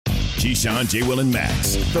Keyshawn, J. Will, and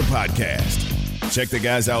Max, the podcast. Check the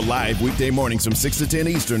guys out live weekday mornings from 6 to 10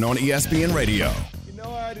 Eastern on ESPN Radio. You know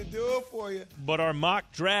how to do it for you. But our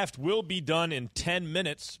mock draft will be done in 10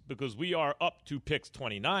 minutes because we are up to picks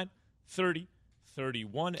 29, 30,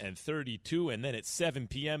 31, and 32. And then at 7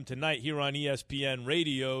 p.m. tonight here on ESPN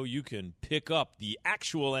Radio, you can pick up the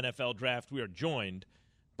actual NFL draft. We are joined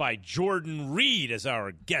by Jordan Reid as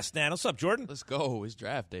our guest now. What's up, Jordan? Let's go. It's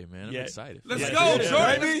draft day, man. I'm excited. Let's go,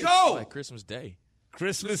 Jordan. Let's go. It's like Christmas Day.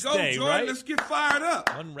 Christmas Let's go, Day, Jordan. right? Let's get fired up.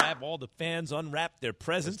 Unwrap all the fans, unwrap their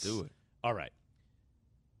presents. Let's do it. All right.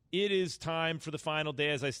 It is time for the final day,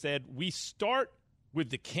 as I said. We start with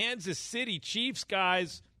the Kansas City Chiefs,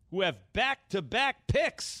 guys, who have back-to-back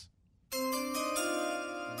picks.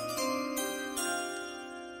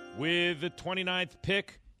 With the 29th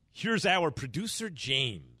pick, here's our producer,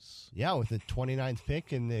 James. Yeah, with the 29th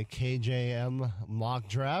pick in the KJM Mock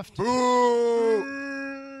Draft. The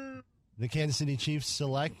Kansas City Chiefs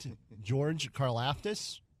select George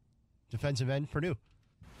Karlaftis, defensive end, Purdue.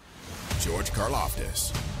 George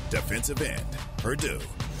Karlaftis, defensive end, Purdue.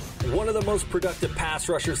 One of the most productive pass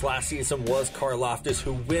rushers last season was Karlaftis,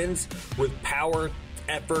 who wins with power,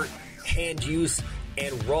 effort, hand use,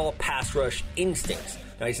 and raw pass rush instincts.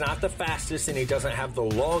 Now, he's not the fastest and he doesn't have the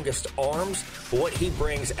longest arms, but what he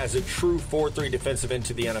brings as a true 4-3 defensive end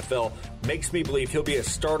to the NFL makes me believe he'll be a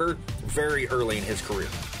starter very early in his career.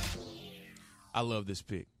 I love this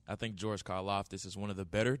pick. I think George Karlaftis is one of the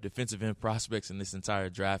better defensive end prospects in this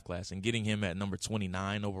entire draft class, and getting him at number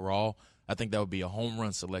 29 overall, I think that would be a home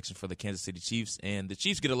run selection for the Kansas City Chiefs. And the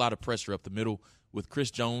Chiefs get a lot of pressure up the middle with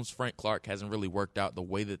Chris Jones. Frank Clark hasn't really worked out the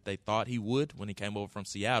way that they thought he would when he came over from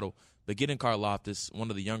Seattle. But getting Karlaftis, one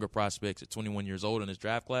of the younger prospects at 21 years old in this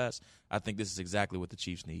draft class, I think this is exactly what the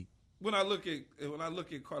Chiefs need. When I look at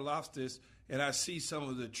Karlaftis and I see some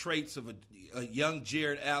of the traits of a young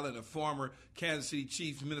Jared Allen, a former Kansas City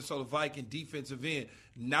Chiefs, Minnesota Viking defensive end,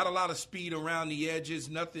 not a lot of speed around the edges,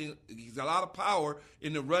 nothing. He's a lot of power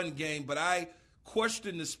in the run game, but I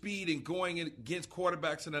question the speed and going against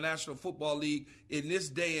quarterbacks in the National Football League in this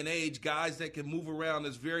day and age, guys that can move around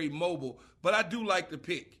that's very mobile. But I do like the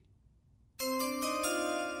pick.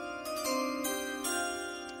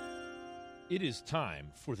 It is time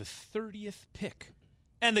for the 30th pick.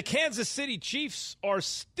 And the Kansas City Chiefs are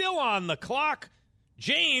still on the clock.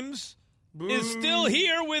 James is still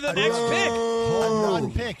here with the next pick. Home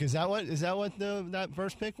run pick. Is that what that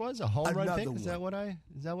first pick was? A home run pick? Is that what I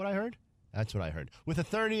heard? That's what I heard. With the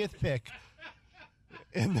 30th pick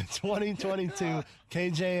in the 2022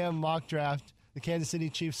 KJM Mock Draft, the Kansas City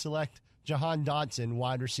Chiefs select Jahan Dotson,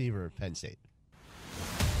 wide receiver, Penn State.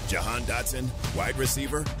 Jahan Dotson, wide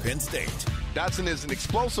receiver, Penn State. Dotson is an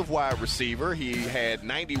explosive wide receiver. He had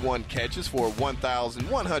 91 catches for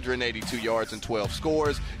 1,182 yards and 12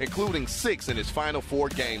 scores, including 6 in his final 4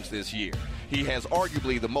 games this year. He has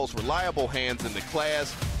arguably the most reliable hands in the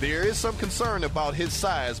class. There is some concern about his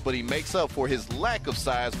size, but he makes up for his lack of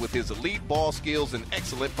size with his elite ball skills and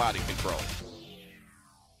excellent body control.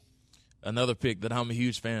 Another pick that I'm a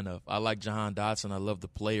huge fan of. I like Jahan Dotson. I love the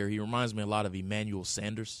player. He reminds me a lot of Emmanuel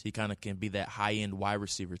Sanders. He kind of can be that high-end wide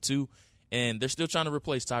receiver, too. And they're still trying to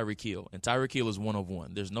replace Tyreek Hill. And Tyreek Hill is one of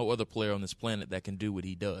one. There's no other player on this planet that can do what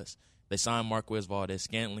he does. They signed Marquez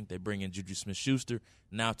Valdez-Scantling. They bring in Juju Smith-Schuster.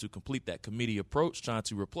 Now to complete that committee approach, trying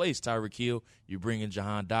to replace Tyreek Hill, you bring in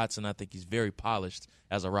Jahan Dotson. I think he's very polished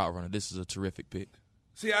as a route runner. This is a terrific pick.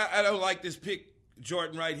 See, I don't like this pick,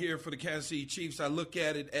 Jordan, right here for the Kansas City Chiefs. I look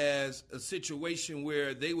at it as a situation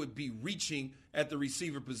where they would be reaching at the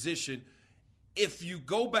receiver position. If you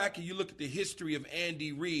go back and you look at the history of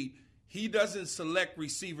Andy Reid, he doesn't select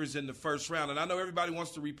receivers in the first round. And I know everybody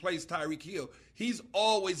wants to replace Tyreek Hill. He's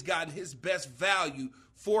always gotten his best value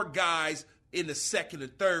for guys in the second or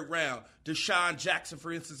third round. Deshaun Jackson,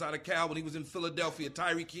 for instance, out of Cal when he was in Philadelphia.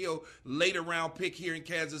 Tyreek Hill, later round pick here in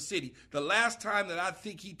Kansas City. The last time that I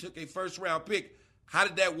think he took a first round pick, how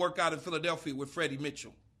did that work out in Philadelphia with Freddie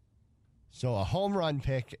Mitchell? So a home run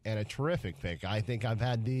pick and a terrific pick. I think I've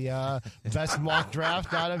had the best mock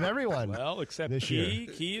draft out of everyone. Well, except this year.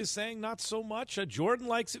 Key is saying not so much. Jordan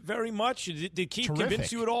likes it very much. Did Key Terrific.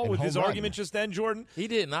 convince you at all And with his home run. argument just then, Jordan? He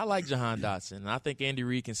didn't. I like Jahan Dotson. I think Andy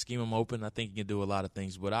Reid can scheme him open. I think he can do a lot of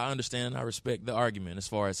things. But I understand and I respect the argument as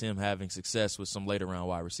far as him having success with some later-round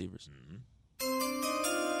wide receivers.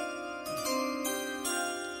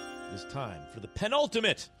 It's time for the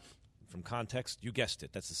penultimate. From context, you guessed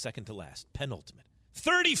it. That's the second to last. Penultimate.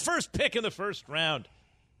 31st pick in the first round.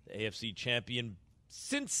 The AFC champion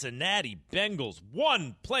Cincinnati Bengals,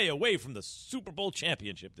 one play away from the Super Bowl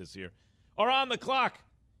championship this year, are on the clock.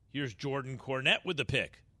 Here's Jordan Cornette with the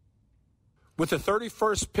pick. With the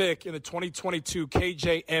 31st pick in the 2022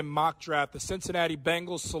 KJM Mock Draft, the Cincinnati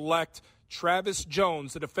Bengals select Travis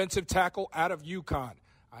Jones, the defensive tackle out of UConn.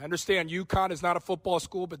 I understand UConn is not a football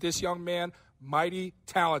school, but this young man, mighty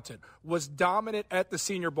talented, was dominant at the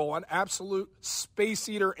Senior Bowl, an absolute space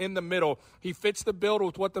eater in the middle. He fits the bill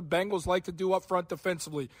with what the Bengals like to do up front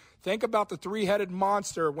defensively. Think about the three-headed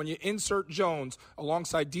monster when you insert Jones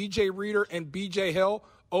alongside DJ Reader and BJ Hill.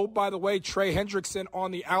 Oh, by the way, Trey Hendrickson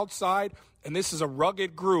on the outside, and this is a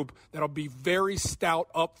rugged group that'll be very stout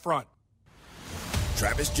up front.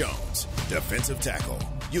 Travis Jones, defensive tackle,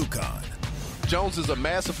 UConn. Jones is a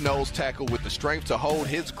massive nose tackle with the strength to hold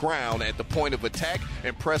his ground at the point of attack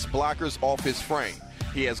and press blockers off his frame.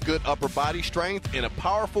 He has good upper body strength and a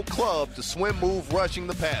powerful club to swim move rushing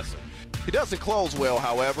the passer. He doesn't close well,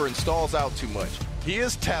 however, and stalls out too much. He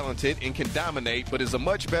is talented and can dominate, but is a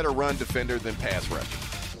much better run defender than pass rusher.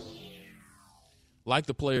 Like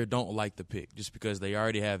the player, don't like the pick, just because they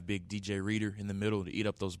already have big DJ Reader in the middle to eat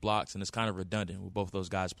up those blocks, and it's kind of redundant with both those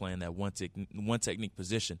guys playing that one technique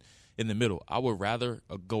position in the middle. I would rather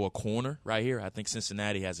go a corner right here. I think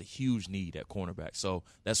Cincinnati has a huge need at cornerback, so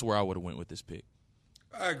that's where I would have went with this pick.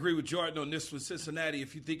 I agree with Jordan on this with Cincinnati.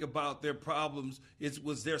 If you think about their problems, it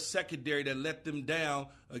was their secondary that let them down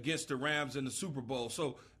against the Rams in the Super Bowl.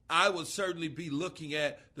 So I would certainly be looking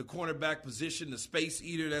at the cornerback position, the space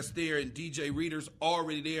eater that's there, and DJ Reader's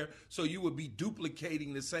already there. So you would be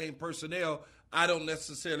duplicating the same personnel. I don't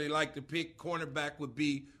necessarily like the pick. Cornerback would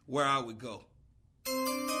be where I would go.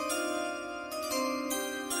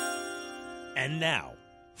 And now,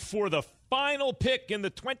 for the final pick in the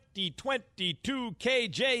 2022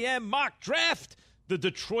 KJM Mock Draft, the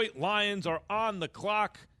Detroit Lions are on the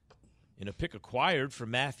clock in a pick acquired for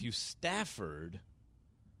Matthew Stafford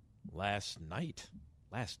last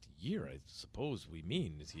year, I suppose we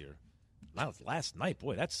mean is here. Last night,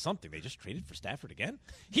 boy, that's something. They just traded for Stafford again.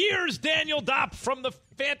 Here's Daniel Dopp from the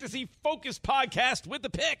Fantasy Focus podcast with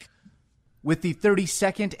the pick. With the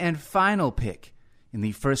 32nd and final pick in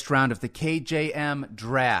the first round of the KJM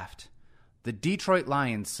Draft, the Detroit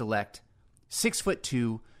Lions select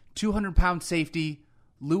 6'2", 200-pound safety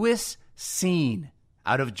Lewis Hahn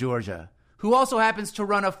out of Georgia, who also happens to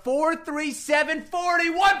run a 4.37 40.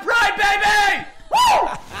 One pride, baby!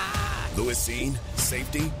 Woo! Lewis Hahn,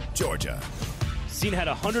 safety, Georgia. Hahn had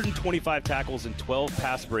 125 tackles and 12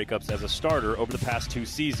 pass breakups as a starter over the past 2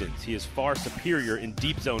 seasons. He is far superior in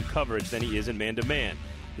deep zone coverage than he is in man-to-man.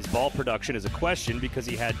 His ball production is a question because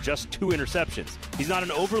he had just 2 interceptions. He's not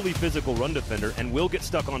an overly physical run defender and will get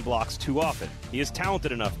stuck on blocks too often. He is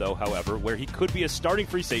talented enough, though, however, where he could be a starting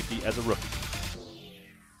free safety as a rookie.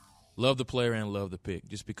 Love the player and love the pick,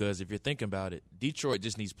 just because if you're thinking about it, Detroit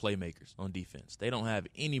just needs playmakers on defense. They don't have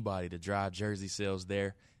anybody to drive jersey sales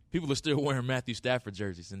there. People are still wearing Matthew Stafford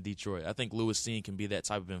jerseys in Detroit. I think Lewis Hahn can be that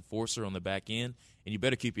type of enforcer on the back end, and you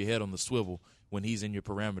better keep your head on the swivel when he's in your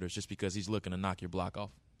parameters just because he's looking to knock your block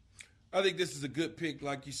off. I think this is a good pick,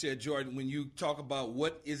 like you said, Jordan, when you talk about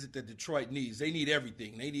what is it that Detroit needs. They need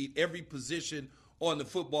everything. They need every position on the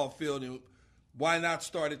football field, and why not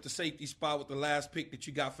start at the safety spot with the last pick that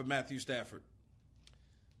you got for Matthew Stafford?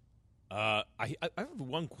 I have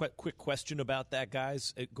one quick question about that,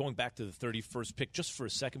 guys. Going back to the 31st pick, just for a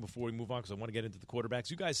second before we move on, because I want to get into the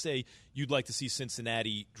quarterbacks. You guys say you'd like to see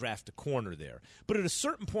Cincinnati draft a corner there. But at a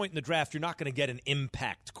certain point in the draft, you're not going to get an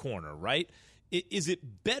impact corner, right? Is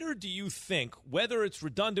it better, do you think, whether it's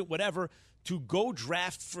redundant, whatever, to go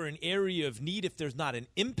draft for an area of need if there's not an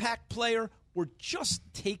impact player, or just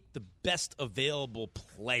take the best available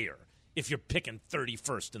player if you're picking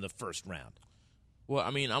 31st in the first round? Well,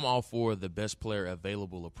 I mean, I'm all for the best player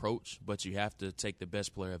available approach, but you have to take the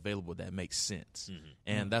best player available that makes sense. Mm-hmm.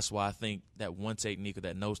 And that's why I think that one technique or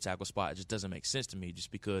that nose tackle spot just doesn't make sense to me, just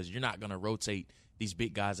because you're not going to rotate these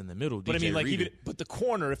big guys in the middle. But DJ Reader. But the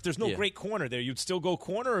corner, if there's no great corner there, you'd still go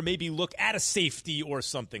corner, or maybe look at a safety or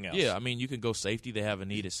something else. Yeah, I mean, you can go safety. They have a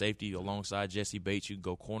need at safety alongside Jesse Bates. You can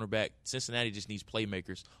go cornerback. Cincinnati just needs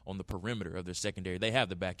playmakers on the perimeter of their secondary. They have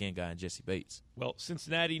the back end guy in Jesse Bates. Well,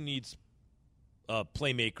 Cincinnati needs a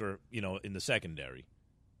playmaker, in the secondary.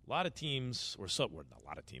 A lot of teams, not a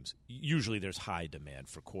lot of teams, usually there's high demand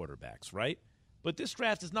for quarterbacks, right? But this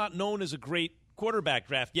draft is not known as a great quarterback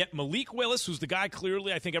draft yet. Malik Willis, who's the guy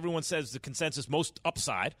clearly, I think everyone says the consensus most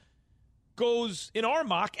upside, goes in our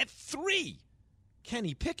mock at 3.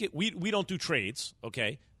 Kenny Pickett, we don't do trades,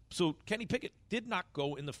 okay? So Kenny Pickett did not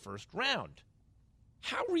go in the first round.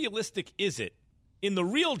 How realistic is it in the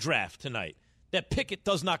real draft tonight that Pickett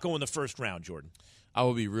does not go in the first round, Jordan? I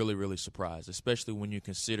would be really, really surprised, especially when you're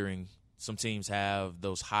considering some teams have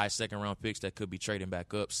those high second-round picks that could be trading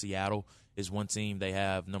back up. Seattle is one team. They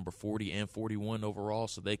have number 40 and 41 overall,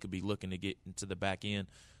 so they could be looking to get into the back end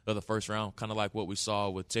of the first round, kind of like what we saw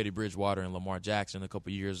with Teddy Bridgewater and Lamar Jackson a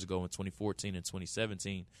couple years ago in 2014 and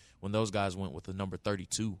 2017 when those guys went with the number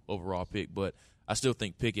 32 overall pick. But I still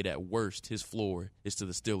think Pickett, at worst, his floor is to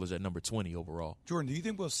the Steelers at number 20 overall. Jordan, do you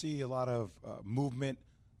think we'll see a lot of movement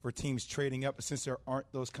for teams trading up since there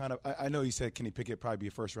aren't those kind of – I know you said Kenny Pickett probably be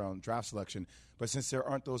a first-round draft selection, but since there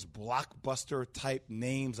aren't those blockbuster-type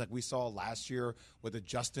names like we saw last year with the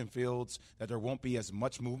Justin Fields, that there won't be as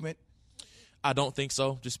much movement? I don't think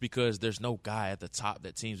so, just because there's no guy at the top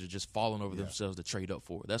that teams are just falling over themselves to trade up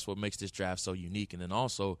for. That's what makes this draft so unique. And then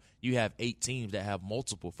also you have 8 teams that have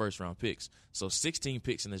multiple first-round picks. So 16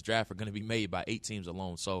 picks in this draft are going to be made by 8 teams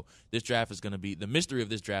alone. So this draft is going to be – the mystery of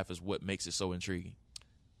this draft is what makes it so intriguing.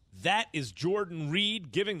 That is Jordan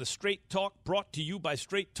Reid giving the Straight Talk, brought to you by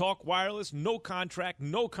Straight Talk Wireless. No contract,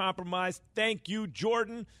 no compromise. Thank you,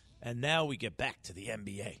 Jordan. And now we get back to the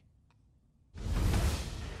NBA.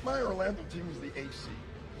 My Orlando team is the 8th seed.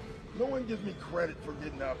 No one gives me credit for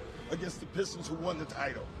getting up against the Pistons who won the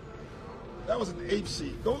title. That was an 8th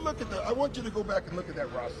seed. Go look at that. I want you to go back and look at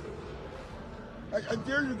that roster. I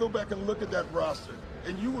dare you to go back and look at that roster,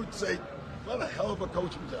 and you would say, what a hell of a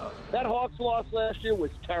coaching job. That Hawks loss last year was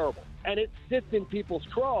terrible, and it sits in people's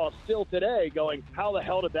craws still today going, how the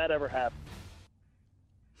hell did that ever happen?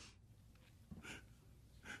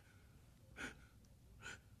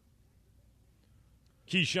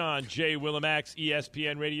 Keyshawn, J. Willimax,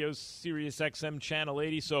 ESPN Radio, Sirius XM Channel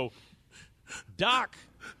 80. So, Doc,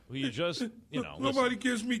 will you just, Nobody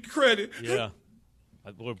gives me credit. Yeah.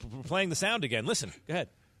 We're playing the sound again. Listen. Go ahead.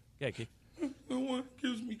 Go ahead, Key. No one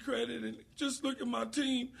gives me credit. And just look at my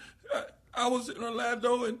team. I was in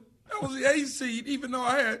Orlando, and I was the 8th seed, even though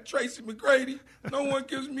I had Tracy McGrady. No one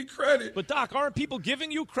gives me credit. But, Doc, aren't people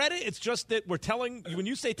giving you credit? It's just that we're telling – when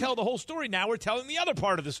you say tell the whole story, now we're telling the other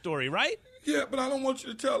part of the story, right? Yeah, but I don't want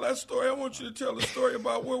you to tell that story. I want you to tell the story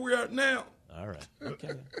about where we're at now. All right.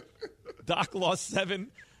 Okay. Doc lost 7.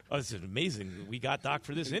 Oh, this is amazing. We got Doc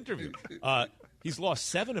for this interview. He's lost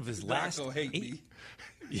 7 of his last 8. Hate me.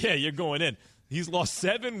 Yeah, you're going in. He's lost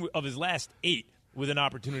 7 of his last 8 with an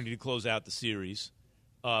opportunity to close out the series.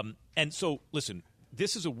 And so, listen,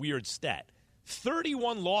 this is a weird stat.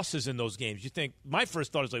 31 losses in those games. You think – my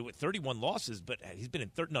first thought is like, what, 31 losses? But he's been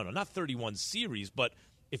in – no, not 31 series, but –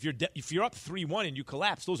 if you're up 3-1 and you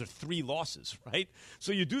collapse, those are 3 losses, right?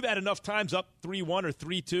 So you do that enough times, up 3-1 or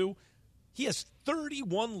 3-2. He has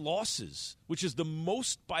 31 losses, which is the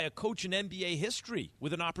most by a coach in NBA history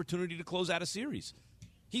with an opportunity to close out a series.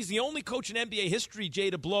 He's the only coach in NBA history, Jay,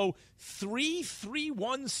 to blow 3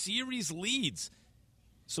 3-1 series leads.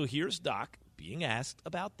 So here's Doc being asked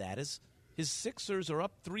about that as his Sixers are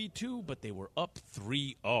up 3-2, but they were up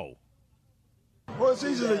 3-0. Well, it's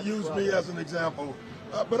easy to use me as an example,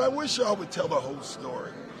 but I wish y'all would tell the whole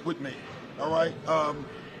story with me, all right?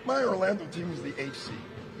 My Orlando team is the 8th seed.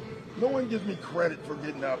 No one gives me credit for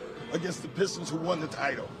getting up against the Pistons who won the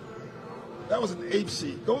title. That was an 8th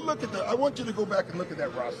seed. Go look at that. I want you to go back and look at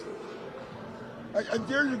that roster. I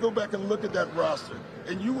dare you to go back and look at that roster,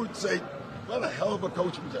 and you would say, what a hell of a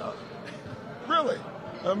coaching job. Really.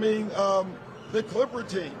 I mean, the Clipper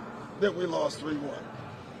team that we lost 3-1.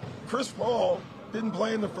 Chris Paul didn't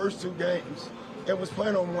play in the first 2 games and was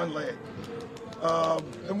playing on one leg.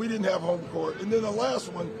 And we didn't have home court. And then the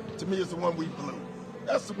last one, to me, is the one we blew.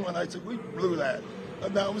 That's the one I said, we blew that.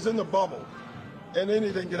 Now, it was in the bubble, and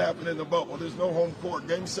anything can happen in the bubble. There's no home court.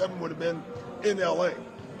 Game 7 would have been in L.A.,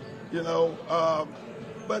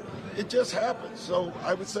 but it just happened. So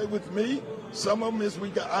I would say with me, some of them is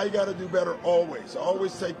I got to do better always. I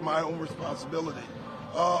always take my own responsibility.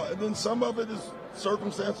 And then some of it is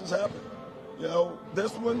circumstances happen.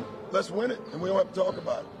 This one, let's win it, and we don't have to talk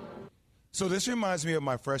about it. So this reminds me of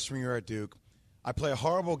my freshman year at Duke. I play a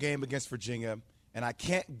horrible game against Virginia, and I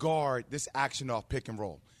can't guard this action off pick and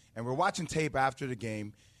roll. And we're watching tape after the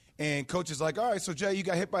game, and coach is like, all right, so Jay, you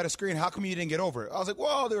got hit by the screen. How come you didn't get over it? I was like,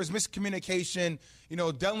 well, there was miscommunication.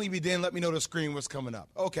 Dunleavy didn't let me know the screen was coming up.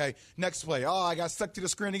 Okay, next play. Oh, I got stuck to the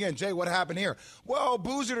screen again. Jay, what happened here? Well,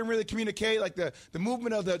 Boozer didn't really communicate, like the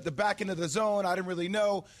movement of the back end of the zone. I didn't really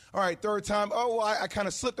know. All right, third time. Oh, well, I kind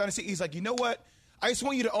of slipped on it. He's like, you know what? I just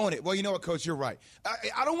want you to own it. Well, you know what, Coach? You're right.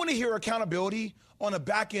 I don't want to hear accountability on the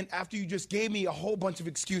back end after you just gave me a whole bunch of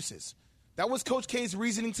excuses. That was Coach K's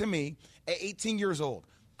reasoning to me at 18 years old.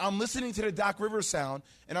 I'm listening to the Doc Rivers sound,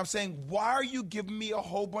 and I'm saying, why are you giving me a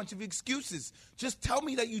whole bunch of excuses? Just tell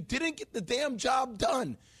me that you didn't get the damn job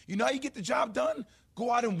done. You know how you get the job done? Go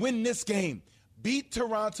out and win this game. beat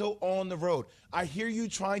Toronto on the road. I hear you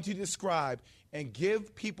trying to describe and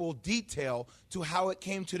give people detail to how it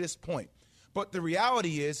came to this point. But the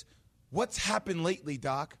reality is, what's happened lately,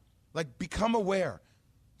 Doc? Like, become aware.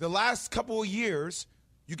 The last couple of years,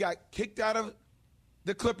 you got kicked out of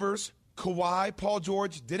the Clippers. Kawhi, Paul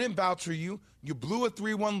George didn't vouch for you. You blew a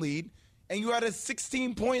 3-1 lead, and you had a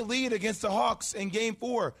 16-point lead against the Hawks in Game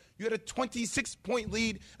 4. You had a 26-point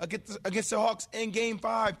lead against the Hawks in Game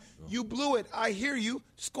 5. You blew it. I hear you.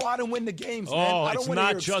 Just go out and win the games, man. Oh, I don't it's wanna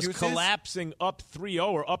not hear just excuses. collapsing up 3-0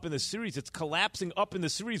 or up in the series. It's collapsing up in the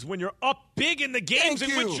series when you're up big in the games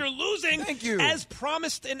in which you're losing. Thank you. As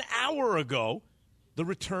promised an hour ago, the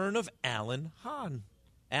return of Alan Hahn.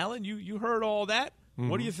 Alan, you heard all that.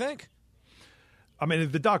 What do you think? I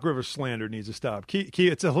mean, the Doc Rivers slander needs to stop.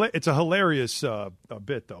 It's a hilarious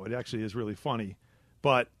bit, though. It actually is really funny.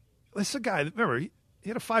 But this is a guy, remember, he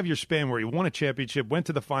had a 5-year span where he won a championship, went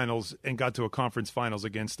to the finals, and got to a conference finals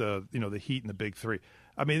against the Heat and the Big Three.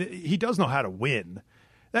 I mean, he does know how to win.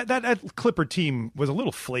 That Clipper team was a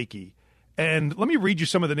little flaky. And let me read you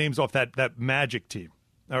some of the names off that Magic team.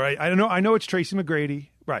 All right? I know it's Tracy McGrady.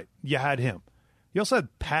 Right. You had him. You also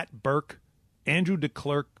had Pat Burke, Andrew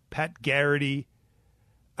DeClercq, Pat Garrity.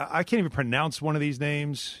 I can't even pronounce one of these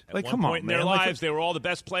names. At one point in their lives, they were all the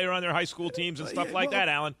best player on their high school teams and stuff like that,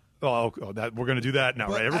 Alan. Oh, that we're going to do that now,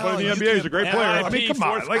 right? Everybody Alan, in the NBA is a great player. I mean, come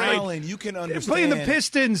on. Alan, you can understand. Playing the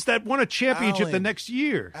Pistons that won a championship the next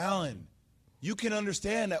year. Alan, you can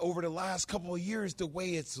understand that over the last couple of years, the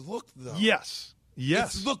way it's looked, though. Yes.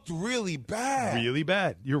 It's looked really bad. Really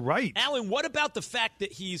bad. You're right. Alan, what about the fact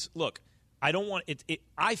that I don't want it.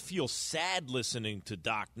 I feel sad listening to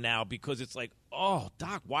Doc now because it's like, oh,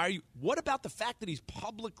 Doc, why are you? What about the fact that he's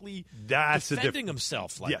publicly defending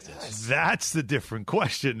himself like this? That's the different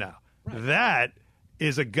question now. Right. That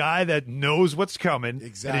is a guy that knows what's coming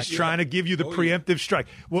and is trying to give you the preemptive strike.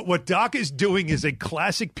 What Doc is doing is a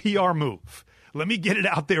classic PR move. Let me get it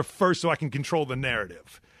out there first so I can control the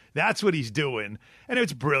narrative. That's what he's doing, and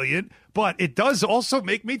it's brilliant. But it does also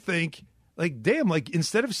make me think. Like, damn, like,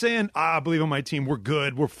 instead of saying, I believe in my team, we're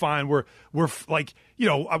good, we're fine, we're like,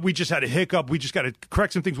 we just had a hiccup, we just got to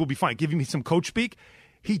correct some things, we'll be fine, giving me some coach speak,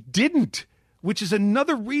 he didn't, which is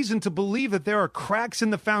another reason to believe that there are cracks in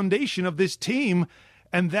the foundation of this team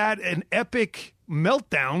and that an epic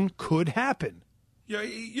meltdown could happen. Yeah,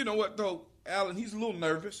 you know what, though, Alan, he's a little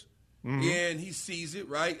nervous, and he sees it,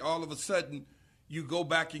 right? All of a sudden, you go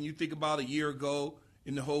back and you think about a year ago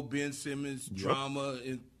in the whole Ben Simmons drama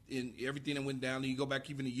and everything that went down. And you go back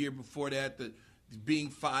even a year before that, the being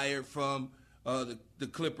fired from the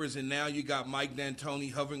Clippers, and now you got Mike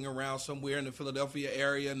D'Antoni hovering around somewhere in the Philadelphia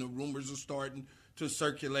area, and the rumors are starting to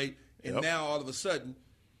circulate. And now all of a sudden,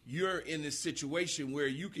 you're in this situation where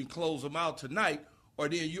you can close them out tonight, or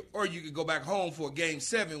you can go back home for a Game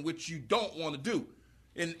 7, which you don't want to do.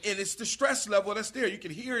 And it's the stress level that's there. You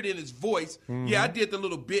can hear it in his voice. Yeah, I did the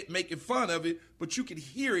little bit making fun of it, but you can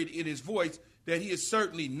hear it in his voice that he is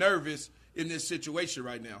certainly nervous in this situation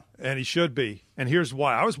right now. And he should be. And here's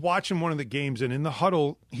why. I was watching one of the games, and in the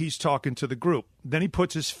huddle, he's talking to the group. Then he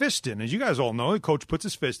puts his fist in. As you guys all know, the coach puts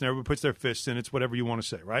his fist in. Everybody puts their fist in. It's whatever you want to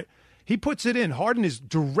say, right? He puts it in. Harden is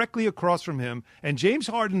directly across from him, and James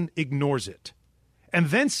Harden ignores it. And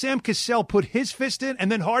then Sam Cassell put his fist in, and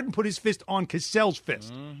then Harden put his fist on Cassell's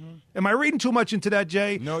fist. Am I reading too much into that,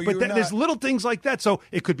 Jay? No, but you're not. There's little things like that. So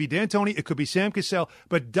it could be D'Antoni, it could be Sam Cassell,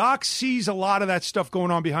 but Doc sees a lot of that stuff going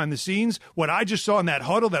on behind the scenes. What I just saw in that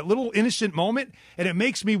huddle, that little innocent moment, and it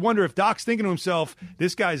makes me wonder if Doc's thinking to himself,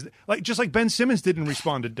 this guy's just like Ben Simmons didn't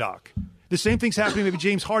respond to Doc. The same thing's happening. Maybe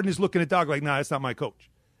James Harden is looking at Doc like, nah, that's not my coach.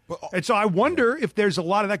 And so I wonder if there's a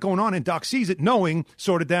lot of that going on, and Doc sees it, knowing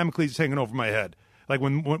sort of Damocles is hanging over my head. Like,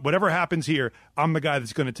 when whatever happens here, I'm the guy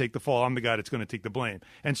that's going to take the fall. I'm the guy that's going to take the blame.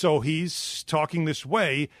 And so he's talking this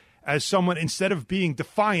way as someone, instead of being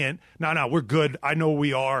defiant, no, we're good. I know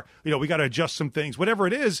we are. We got to adjust some things. Whatever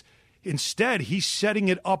it is, instead, he's setting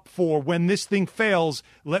it up for when this thing fails,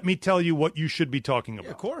 let me tell you what you should be talking about.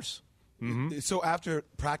 Yeah, of course. So after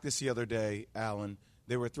practice the other day, Alan,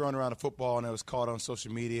 they were throwing around a football, and it was caught on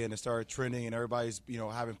social media, and it started trending, and everybody's,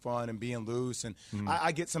 having fun and being loose. And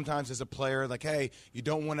I get sometimes as a player, like, hey, you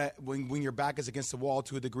don't want to, when your back is against the wall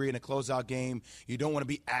to a degree in a closeout game, you don't want to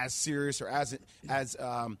be as serious or as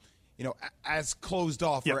closed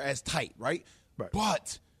off or as tight, right?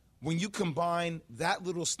 But when you combine that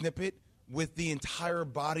little snippet with the entire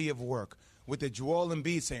body of work, with the Joel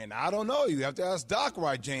Embiid saying, I don't know. You have to ask Doc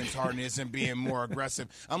why James Harden isn't being more aggressive.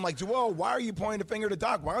 I'm like, Joel, why are you pointing the finger to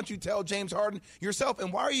Doc? Why don't you tell James Harden yourself?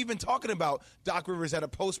 And why are you even talking about Doc Rivers at a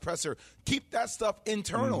post presser? Keep that stuff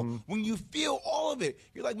internal. Mm-hmm. When you feel all of it,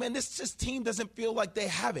 you're like, man, this team doesn't feel like they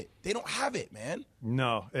have it. They don't have it, man.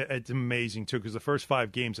 No, it's amazing, too, because the first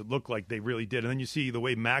 5 games, it looked like they really did. And then you see the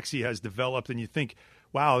way Maxey has developed, and you think,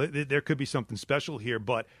 wow, there could be something special here.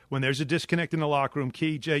 But when there's a disconnect in the locker room,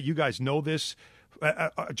 KJ, you guys know this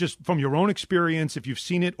just from your own experience, if you've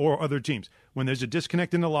seen it or other teams. When there's a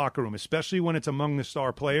disconnect in the locker room, especially when it's among the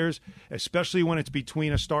star players, especially when it's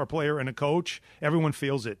between a star player and a coach, everyone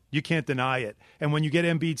feels it. You can't deny it. And when you get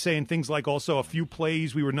Embiid saying things like also a few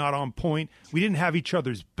plays, we were not on point, we didn't have each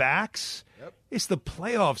other's backs. Yep. It's the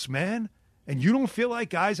playoffs, man. And you don't feel like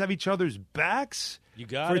guys have each other's backs? You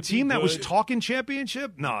got for a team that was talking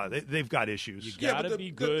championship? No, they've got issues. You got to be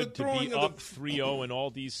good to be up 3-0 in all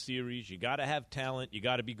these series. You got to have talent. You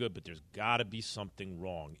got to be good, but there's got to be something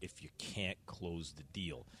wrong if you can't close the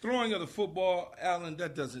deal. Throwing of the football, Allen,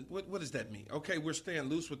 that doesn't – what does that mean? Okay, we're staying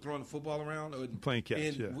loose with throwing the football around? Playing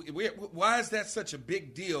catch, why is that such a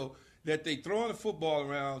big deal that they throwing the football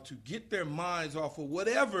around to get their minds off of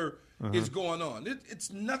whatever is going on?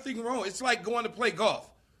 It's nothing wrong. It's like going to play golf.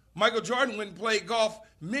 Michael Jordan went and played golf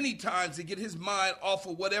many times to get his mind off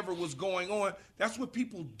of whatever was going on. That's what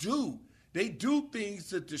people do. They do things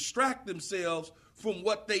to distract themselves from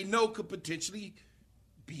what they know could potentially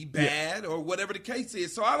be bad or whatever the case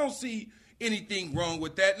is. So I don't see anything wrong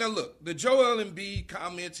with that. Now, look, the Joel Embiid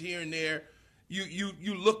comments here and there, you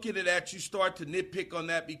look at it you start to nitpick on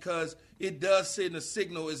that because it does send a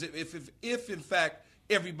signal as if in fact,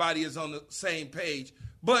 everybody is on the same page.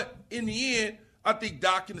 But in the end, I think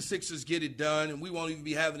Doc and the Sixers get it done, and we won't even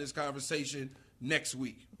be having this conversation next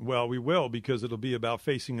week. Well, we will, because it'll be about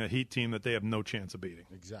facing a Heat team that they have no chance of beating.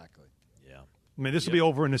 Exactly. Yeah. I mean, this will be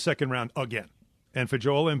over in the second round again. And for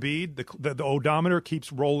Joel Embiid, the odometer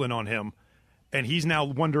keeps rolling on him, and he's now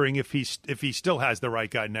wondering if he still has the right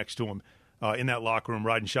guy next to him in that locker room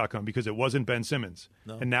riding shotgun, because it wasn't Ben Simmons.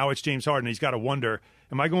 No. And now it's James Harden. He's got to wonder,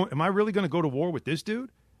 am I really going to go to war with this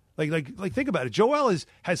dude? Like, think about it. Joel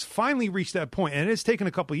has finally reached that point, and it's taken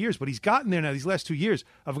a couple of years, but he's gotten there now these last 2 years,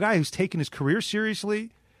 of a guy who's taken his career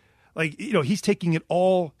seriously. Like, he's taking it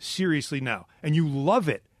all seriously now, and you love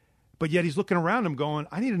it. But yet he's looking around him going,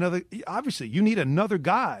 I need another – obviously, you need another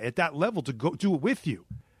guy at that level to go do it with you.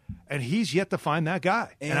 And he's yet to find that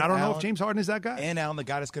guy. And I don't know if James Harden is that guy. And Allen, the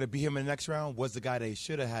guy that's going to beat him in the next round, was the guy they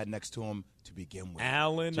should have had next to him to begin with.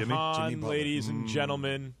 Allen Hahn, ladies and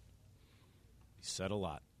gentlemen. He said a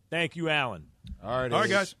lot. Thank you, Allen. All right,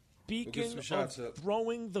 guys. Speaking of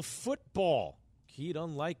throwing the football, Key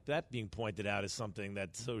don't like that being pointed out as something that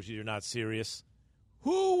shows you're not serious.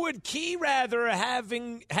 Who would Key rather have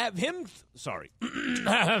him? Sorry.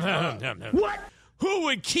 What? Who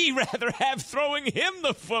would Key rather have throwing him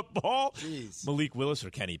the football? Jeez. Malik Willis or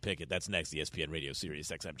Kenny Pickett? That's next. ESPN Radio,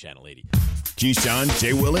 Sirius XM Channel 80. Keyshawn,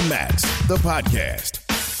 J. Will, and Max, the podcast.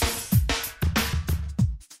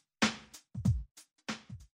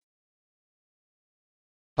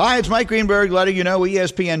 Hi, it's Mike Greenberg letting you know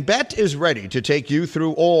ESPN Bet is ready to take you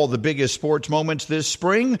through all the biggest sports moments this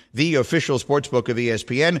spring. The official sportsbook of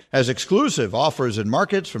ESPN has exclusive offers and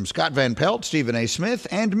markets from Scott Van Pelt, Stephen A. Smith,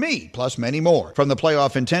 and me, plus many more. From the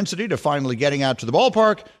playoff intensity to finally getting out to the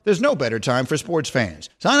ballpark, there's no better time for sports fans.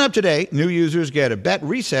 Sign up today. New users get a bet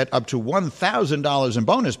reset up to $1,000 in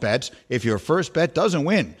bonus bets if your first bet doesn't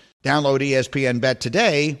win. Download ESPN Bet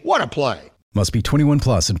today. What a play. Must be 21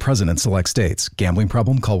 plus and present in select states. Gambling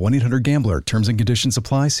problem? Call 1-800-GAMBLER. Terms and conditions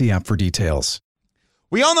apply. See app for details.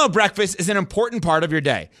 We all know breakfast is an important part of your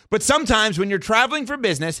day. But sometimes when you're traveling for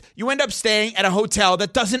business, you end up staying at a hotel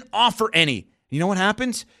that doesn't offer any. You know what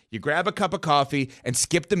happens? You grab a cup of coffee and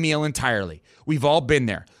skip the meal entirely. We've all been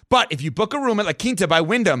there. But if you book a room at La Quinta by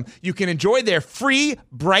Wyndham, you can enjoy their free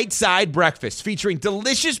Bright Side breakfast featuring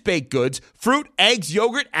delicious baked goods, fruit, eggs,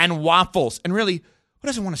 yogurt, and waffles. And really, who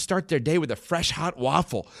doesn't want to start their day with a fresh, hot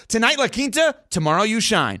waffle? Tonight, La Quinta, tomorrow you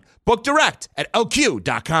shine. Book direct at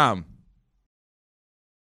LQ.com.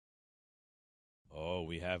 Oh,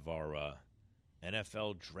 we have our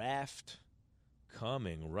NFL draft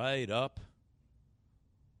coming right up.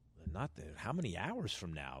 How many hours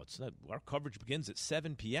from now? It's not. Our coverage begins at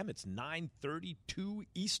 7 p.m. It's 9:32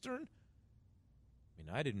 Eastern. I mean,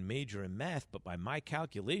 I didn't major in math, but by my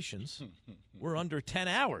calculations, we're under 10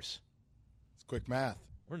 hours. Quick math.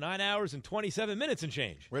 We're 9 hours and 27 minutes and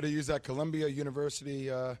change. Way to use that Columbia University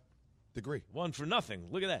degree. 1 for nothing.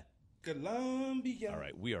 Look at that. Columbia. All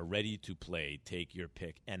right, we are ready to play Take Your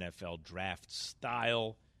Pick NFL Draft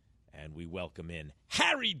Style. And we welcome in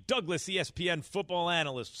Harry Douglas, ESPN football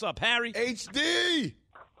analyst. What's up, Harry? HD!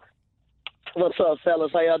 What's up,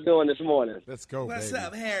 fellas? How y'all doing this morning? Let's go, What's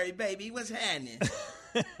up, Harry, baby? What's happening?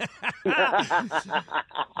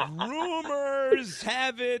 Rumors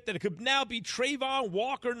have it that it could now be Trayvon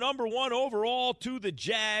Walker, number 1 overall to the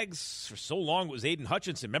Jags. For so long, it was Aiden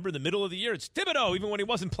Hutchinson. Remember in the middle of the year, it's Thibodeau. Even when he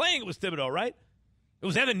wasn't playing, it was Thibodeau, right? It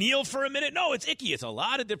was Evan Neal for a minute. No, it's Icky. It's a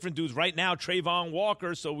lot of different dudes right now. Trayvon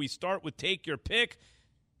Walker. So we start with take your pick.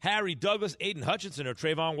 Harry Douglas, Aiden Hutchinson, or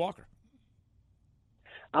Trayvon Walker?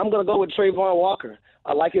 I'm going to go with Trayvon Walker.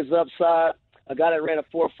 I like his upside. A guy that ran a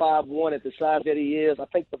 4.51 at the size that he is. I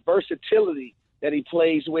think the versatility that he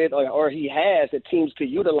plays with or he has that teams could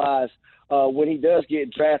utilize when he does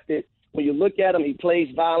get drafted. When you look at him, he plays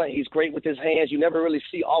violent. He's great with his hands. You never really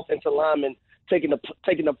see offensive linemen taking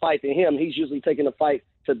the fight to him. He's usually taking the fight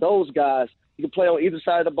to those guys. He can play on either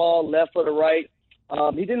side of the ball, left or the right.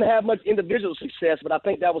 He didn't have much individual success, but I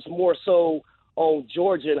think that was more so on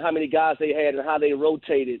Georgia and how many guys they had and how they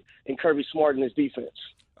rotated in Kirby Smart and his defense.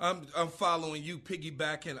 I'm following you,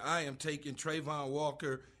 piggybacking. I am taking Trayvon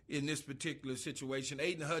Walker in this particular situation.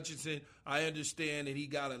 Aiden Hutchinson, I understand that he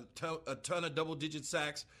got a ton of double-digit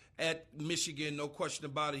sacks at Michigan, no question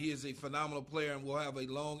about it. He is a phenomenal player and will have a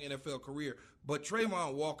long NFL career. But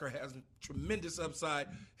Trayvon Walker has tremendous upside.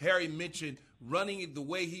 Harry mentioned running the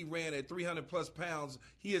way he ran at 300-plus pounds.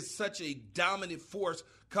 He is such a dominant force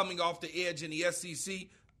coming off the edge in the SEC.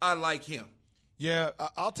 I like him. Yeah,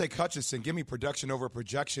 I'll take Hutchinson. Give me production over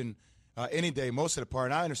projection any day, most of the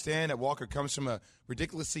part. And I understand that Walker comes from a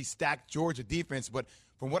ridiculously stacked Georgia defense, but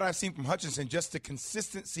from what I've seen from Hutchinson, just the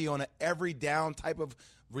consistency on an every down type of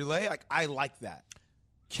relay, I like that.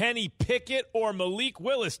 Kenny Pickett or Malik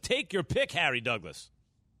Willis? Take your pick, Harry Douglas.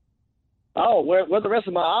 Oh, where are the rest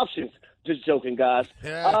of my options? Just joking, guys.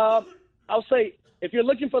 Yeah. I'll say if you're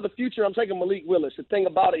looking for the future, I'm taking Malik Willis. The thing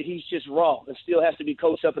about it, he's just raw and still has to be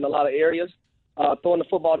coached up in a lot of areas, throwing the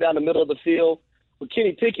football down the middle of the field. With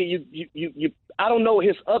Kenny Pickett, I don't know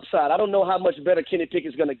his upside. I don't know how much better Kenny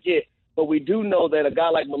Pickett's going to get, but we do know that a guy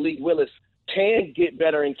like Malik Willis can get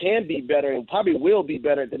better and can be better and probably will be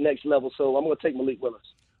better at the next level. So I'm going to take Malik Willis.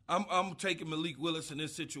 I'm taking Malik Willis in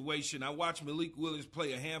this situation. I watched Malik Willis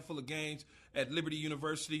play a handful of games at Liberty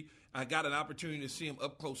University. I got an opportunity to see him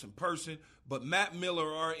up close in person. But Matt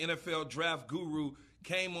Miller, our NFL draft guru,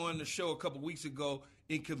 came on the show a couple weeks ago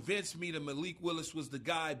and convinced me that Malik Willis was the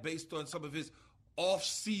guy based on some of his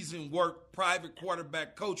off-season work, private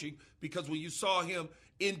quarterback coaching, because when you saw him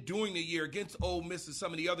during the year against Ole Miss and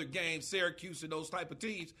some of the other games, Syracuse and those type of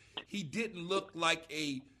teams, he didn't look like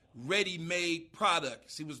a ready-made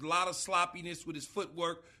product. He was a lot of sloppiness with his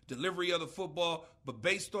footwork, delivery of the football, but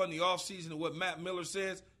based on the offseason and what Matt Miller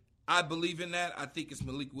says, I believe in that. I think it's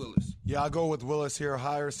Malik Willis. Yeah, I'll go with Willis here.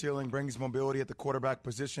 Higher ceiling, brings mobility at the quarterback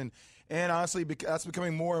position. And honestly, that's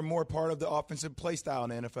becoming more and more part of the offensive play style in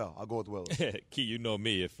the NFL. I'll go with Willis. Key, you know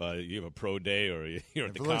me. If you have a pro day or you're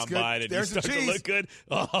at the combine good, and you start to look good,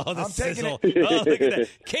 the I'm sizzle. taking it. Oh, look at that.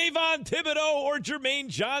 Kayvon Thibodeau or Jermaine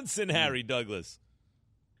Johnson, Harry Douglas?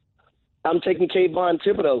 I'm taking Kayvon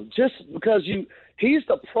Thibodeau just because he's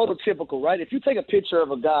the prototypical, right? If you take a picture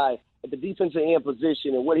of a guy at the defensive end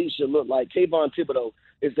position and what he should look like, Kayvon Thibodeau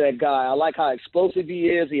is that guy. I like how explosive he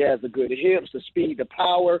is. He has the good hips, the speed, the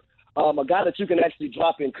power. A guy that you can actually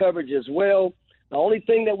drop in coverage as well. The only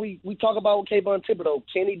thing that we talk about with Kayvon Thibodeau,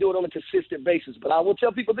 can he do it on a consistent basis? But I will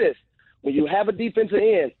tell people this. When you have a defensive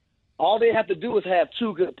end, all they have to do is have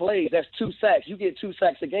 2 good plays. That's 2 sacks. You get 2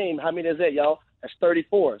 sacks a game. How many is that, y'all? That's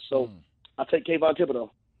 34. So I'll take Kayvon Thibodeau.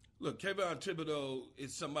 Look, Kayvon Thibodeau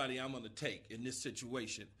is somebody I'm going to take in this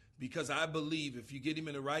situation because I believe if you get him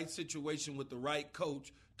in the right situation with the right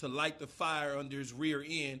coach to light the fire under his rear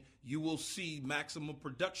end, you will see maximum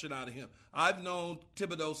production out of him. I've known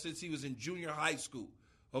Thibodeau since he was in junior high school,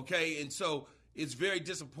 okay? And so it's very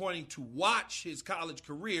disappointing to watch his college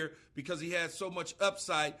career because he had so much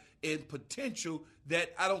upside and potential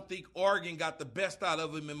that I don't think Oregon got the best out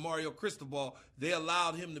of him in Mario Cristobal. They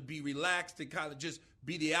allowed him to be relaxed and kind of just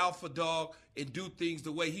be the alpha dog and do things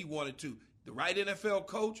the way he wanted to. The right NFL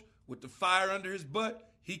coach with the fire under his butt,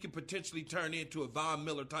 he could potentially turn into a Von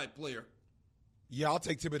Miller-type player. Yeah, I'll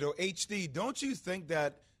take Thibodeau. HD, don't you think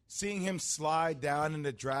that seeing him slide down in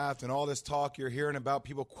the draft and all this talk you're hearing about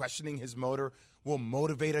people questioning his motor will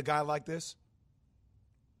motivate a guy like this?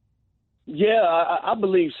 Yeah, I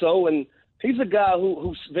believe so. And he's a guy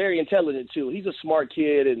who's very intelligent, too. He's a smart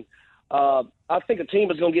kid. And I think a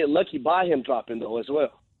team is going to get lucky by him dropping, though, as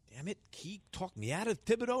well. Damn it, he talked me out of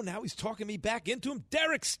Thibodeau. Now he's talking me back into him.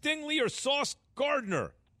 Derek Stingley or Sauce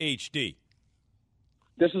Gardner, HD?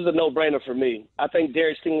 this is a no-brainer for me. I think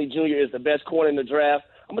Derek Stingley Jr. is the best corner in the draft.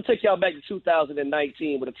 I'm going to take y'all back to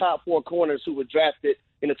 2019 with the top 4 corners who were drafted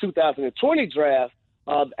in the 2020 draft.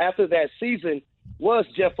 After that season was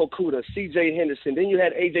Jeff Okudah, C.J. Henderson. Then you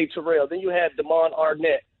had A.J. Terrell. Then you had Damon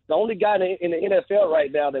Arnett. The only guy in the NFL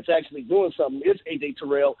right now that's actually doing something is A.J.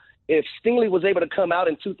 Terrell. If Stingley was able to come out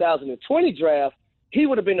in 2020 draft, he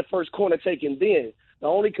would have been the first corner taken then. The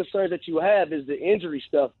only concern that you have is the injury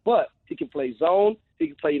stuff, but he can play zone. He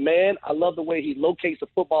can play man. I love the way he locates the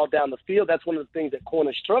football down the field. That's one of the things that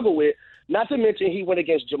corners struggle with. Not to mention he went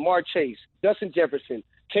against Jamar Chase, Justin Jefferson,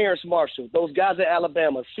 Terrence Marshall, those guys at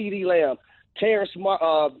Alabama, CeeDee Lamb,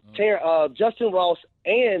 Justin Ross,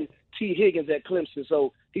 and T. Higgins at Clemson.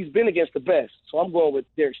 So he's been against the best. So I'm going with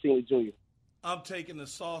Derek Stingley Jr. I'm taking the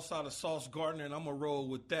sauce out of Sauce Gardner, and I'm going to roll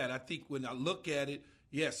with that. I think when I look at it,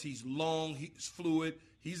 yes, he's long, he's fluid.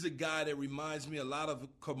 He's a guy that reminds me a lot of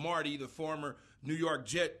Cromartie, the former New York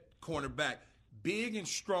Jet cornerback. Big and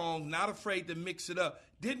strong, not afraid to mix it up.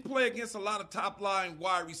 Didn't play against a lot of top-line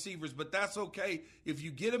wide receivers, but that's okay. If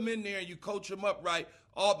you get him in there and you coach him up right,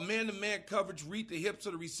 all man-to-man coverage, read the hips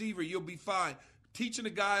of the receiver, you'll be fine. Teaching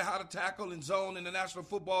a guy how to tackle in zone in the National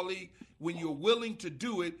Football League, when you're willing to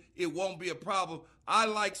do it, it won't be a problem. I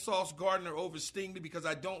like Sauce Gardner over Stingley because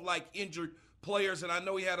I don't like injured players, and I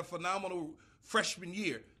know he had a phenomenal freshman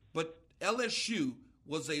year. But LSU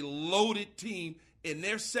was a loaded team, and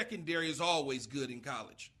their secondary is always good in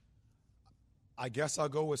college. I guess I'll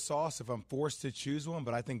go with Sauce if I'm forced to choose one,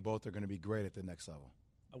 but I think both are going to be great at the next level.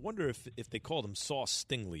 I wonder if they called him Sauce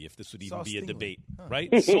Stingley, if this would even Sauce be a Stingley. debate, Huh.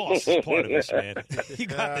 right? Sauce is part of this, man. He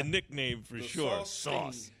got the nickname for sure.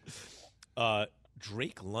 Sauce.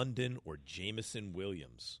 Drake London or Jamison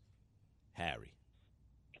Williams? Harry.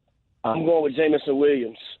 I'm going with Jamison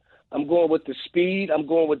Williams. I'm going with the speed. I'm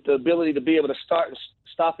going with the ability to be able to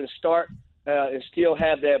stop and start and still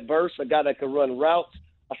have that burst, a guy that can run routes.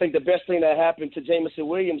 I think the best thing that happened to Jamison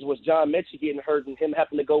Williams was John Mechie getting hurt and him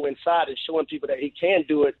having to go inside and showing people that he can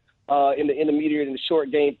do it in the intermediate and the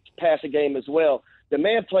short game, passing game as well. The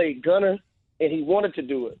man played gunner, and he wanted to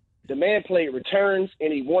do it. The man played returns,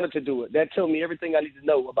 and he wanted to do it. That told me everything I need to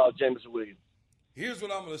know about Jamison Williams. Here's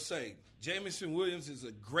what I'm going to say. Jamison Williams is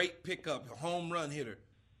a great pickup, a home run hitter.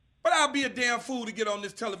 But I'll be a damn fool to get on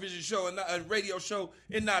this television show and a radio show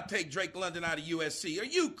and not take Drake London out of USC. Are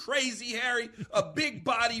you crazy, Harry? A big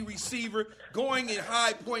body receiver going in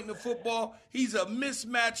high point in the football. He's a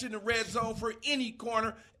mismatch in the red zone for any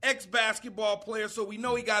corner, ex-basketball player, so we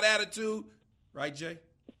know he got attitude. Right, Jay?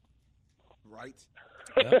 Right.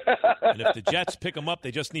 Yeah. And if the Jets pick him up,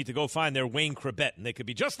 they just need to go find their Wayne Crabette, and they could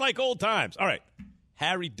be just like old times. All right.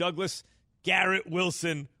 Harry Douglas, Garrett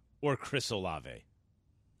Wilson, or Chris Olave?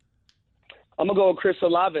 I'm going to go with Chris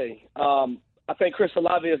Olave. I think Chris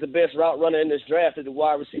Olave is the best route runner in this draft at the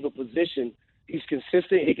wide receiver position. He's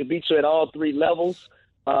consistent. He can beat you at all 3 levels.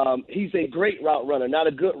 He's a great route runner, not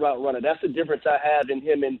a good route runner. That's the difference I have in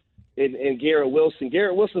him and Garrett Wilson.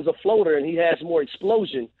 Garrett Wilson's a floater, and he has more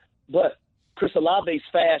explosion, but Chris Olave's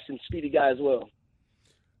fast and speedy guy as well.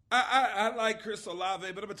 I like Chris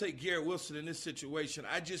Olave, but I'm going to take Garrett Wilson in this situation.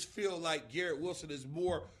 I just feel like Garrett Wilson is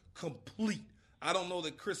more complete. I don't know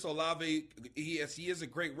that Chris Olave, he is a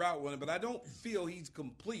great route runner, but I don't feel he's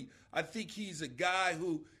complete. I think he's a guy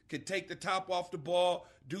who can take the top off the ball,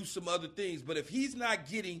 do some other things. But if he's not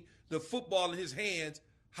getting the football in his hands,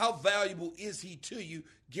 how valuable is he to you?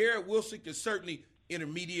 Garrett Wilson can certainly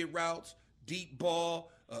intermediate routes, deep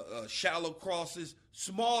ball, shallow crosses,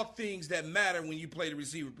 small things that matter when you play the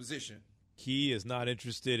receiver position. He is not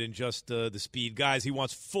interested in just the speed guys. He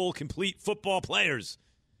wants full, complete football players.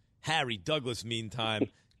 Harry Douglas, meantime,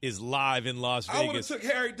 is live in Las Vegas. I would have took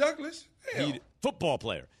Harry Douglas. Football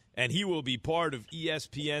player. And he will be part of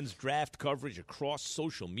ESPN's draft coverage across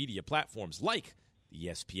social media platforms like the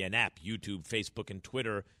ESPN app, YouTube, Facebook, and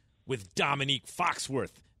Twitter with Dominique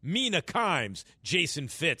Foxworth, Mina Kimes, Jason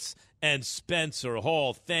Fitz, and Spencer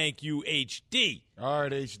Hall. Thank you, HD. All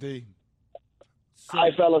right, HD.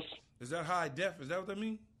 Hi, fellas. Is that high def? Is that what that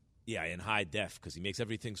means? Yeah, in high def, because he makes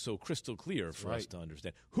everything so crystal clear for us to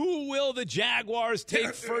understand. Who will the Jaguars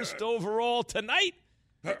take first overall tonight?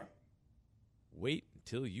 Wait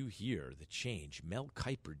until you hear the change Mel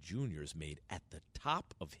Kiper Jr. has made at the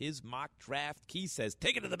top of his mock draft. Key says,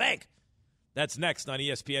 take it to the bank. That's next on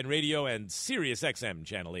ESPN Radio and Sirius XM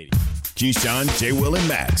Channel 80. Keyshawn, J. Will, and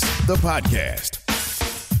Max, the podcast.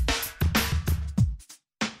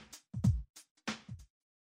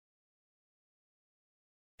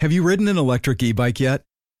 Have you ridden an electric e-bike yet?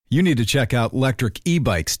 You need to check out Electric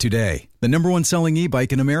E-Bikes today, the #1 selling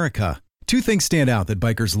e-bike in America. Two things stand out that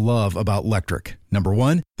bikers love about Lectric. Number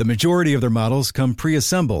one, the majority of their models come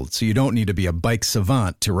pre-assembled, so you don't need to be a bike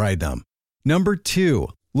savant to ride them. Number two,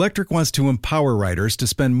 Lectric wants to empower riders to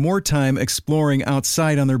spend more time exploring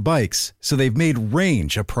outside on their bikes, so they've made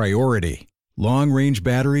range a priority. Long-range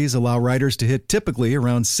batteries allow riders to hit typically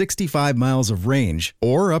around 65 miles of range,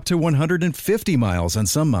 or up to 150 miles on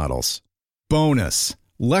some models. Bonus,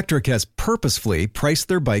 Lectric has purposefully priced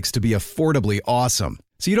their bikes to be affordably awesome,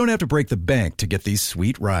 so you don't have to break the bank to get these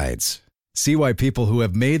sweet rides. See why people who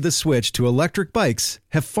have made the switch to electric bikes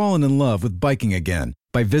have fallen in love with biking again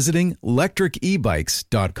by visiting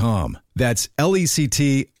lectricebikes.com. That's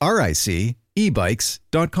LECTRIC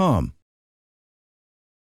ebikes.com.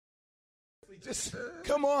 Just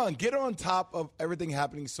come on, get on top of everything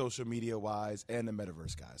happening social media wise and the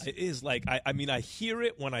metaverse, guys. It is like I hear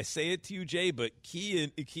it when I say it to you, Jay. But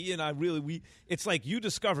Key and I really it's like you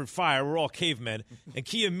discovered fire. We're all cavemen, and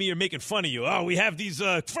Key and me are making fun of you. Oh, we have these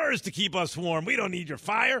furs to keep us warm. We don't need your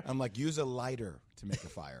fire. I'm like, use a lighter to make a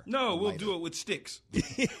fire. No, we'll do it with sticks.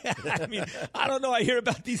 I mean, I don't know. I hear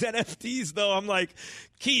about these NFTs though. I'm like,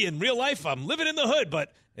 Key, in real life, I'm living in the hood,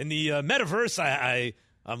 but in the metaverse,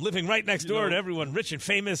 I'm living right next door to everyone rich and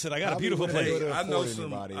famous, and I got a beautiful place. I know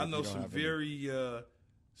some very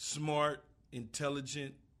smart,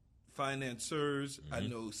 intelligent financiers. Mm-hmm. I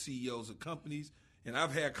know CEOs of companies, and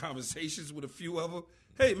I've had conversations with a few of them.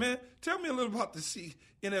 Hey, man, tell me a little about the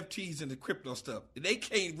NFTs and the crypto stuff. They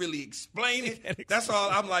can't really explain it. That's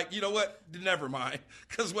all. I'm like, you know what? Never mind.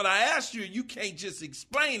 Because when I asked you, you can't just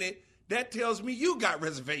explain it. That tells me you got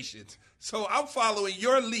reservations. So I'm following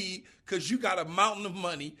your lead because you got a mountain of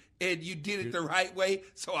money and you did it the right way.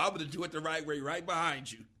 So I'm going to do it the right way right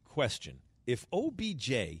behind you. Question. If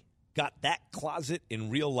OBJ got that closet in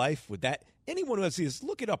real life, would that – anyone who has this,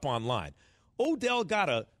 look it up online. Odell got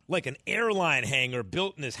an airline hangar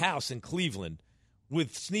built in his house in Cleveland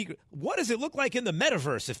with sneakers. What does it look like in the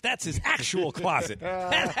metaverse if that's his actual closet?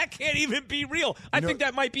 That can't even be real. I think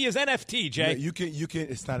that might be his NFT, Jay. You can.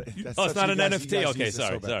 It's not. It's not an NFT. Okay,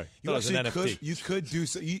 sorry. You actually you could do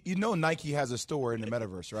so. You know, Nike has a store in the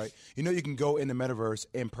metaverse, right? You know, you can go in the metaverse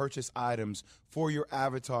and purchase items for your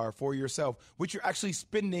avatar, for yourself, which you're actually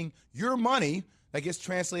spending your money that gets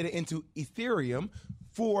translated into Ethereum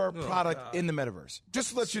for product in the metaverse. Just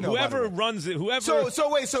to let you know. Whoever runs it,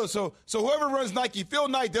 So whoever runs Nike, Phil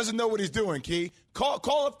Knight doesn't know what he's doing, Key.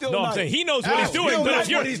 Call up Phil Knight. No, I'm saying he knows what he's doing. Phil but knows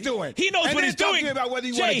if what he's doing. He knows what he's doing. About whether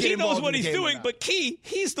you Jay, want to get he knows what in he's the game doing, but Key,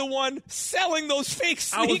 he's the one selling those fake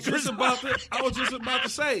sneakers. I was just about to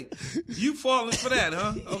say, you falling for that,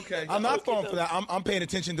 huh? Okay. I'm not falling for that. I'm paying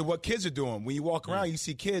attention to what kids are doing. When you walk around, you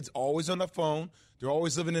see kids always on the phone. They're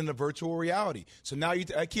always living in a virtual reality. So now,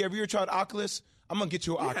 Key, have you ever tried Oculus? I'm going to get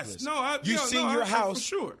you an Oculus. You see your house. For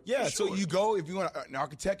sure. Yeah, for sure. So you go, if you want an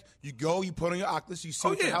architect, you go, you put on your Oculus, you see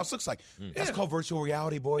what your house looks like. That's called virtual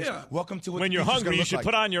reality, boys. Yeah. Welcome to what when you're hungry, you should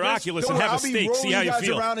put on your Oculus and have a steak. See how you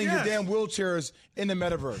feel. Around in your damn wheelchairs in the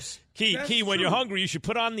metaverse. Key, when you're hungry, you should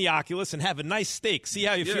put on the Oculus and have a nice steak. See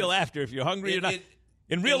how you feel after. If you're hungry or not.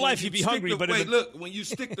 In real life, you'd be hungry, but look, when you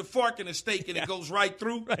stick the fork in a steak and it goes right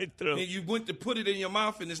through, and you went to put it in your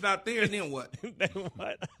mouth and it's not there, then what?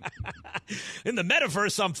 In the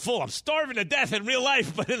metaverse, I'm full. I'm starving to death in real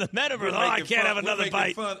life, but in the metaverse, I can't have another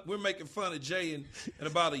bite. We're making fun of Jay, and in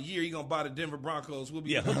about a year, he's gonna buy the Denver Broncos. We'll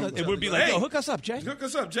be it would be like, hey, hook us up, Jay. Hook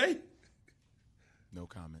us up, Jay. No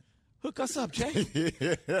comment. Hook us up, Jay.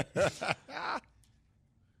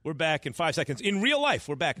 We're back in 5 seconds. In real life,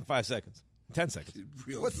 we're back in 5 seconds. 10 seconds.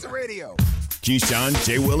 What's the radio? Keyshawn,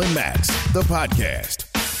 J. Will, and Max, the podcast.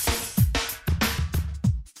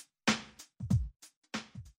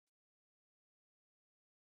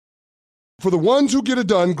 For the ones who get it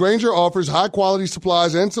done, Grainger offers high-quality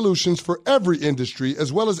supplies and solutions for every industry,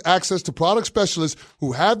 as well as access to product specialists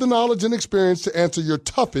who have the knowledge and experience to answer your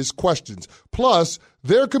toughest questions. Plus,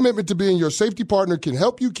 their commitment to being your safety partner can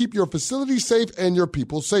help you keep your facility safe and your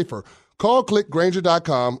people safer. Call, click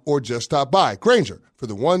Grainger.com, or just stop by. Grainger, for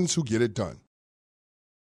the ones who get it done.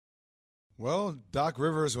 Well, Doc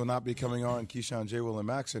Rivers will not be coming on Keyshawn, J. Will, and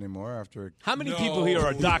Max anymore after. How many people here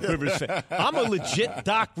are Doc Rivers fans? I'm a legit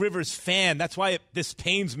Doc Rivers fan. That's why this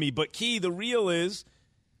pains me. But, Key, the real is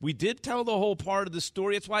we did tell the whole part of the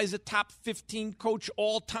story. That's why he's a top 15 coach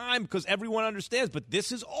all time, because everyone understands. But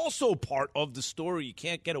this is also part of the story. You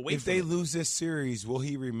can't get away from it. If they lose this series, will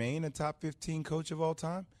he remain a top 15 coach of all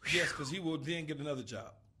time? Yes, because he will then get another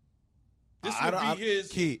job. This would be his.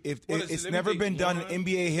 Key, it's never been done in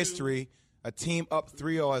NBA history. A team up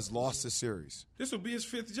 3-0 has lost the series. This will be his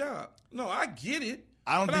 5th job. No, I get it.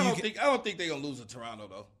 I don't think they're gonna lose to Toronto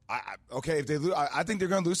though. Okay, if they lose, I think they're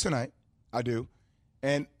gonna lose tonight. I do.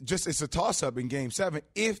 And just it's a toss-up in Game 7.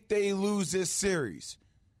 If they lose this series,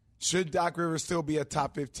 should Doc Rivers still be a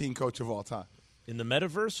top 15 coach of all time? In the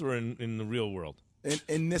metaverse or in the real world?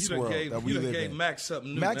 In this world that we live in. Max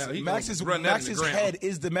something new. Max's head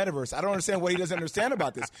is the metaverse. I don't understand what he doesn't understand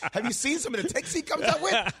about this. Have you seen some of the takes he comes up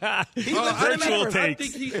with? He lives in the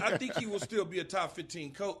metaverse. I think he will still be a top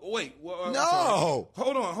 15 coach. Wait. No.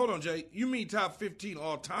 Hold on, Jay. You mean top 15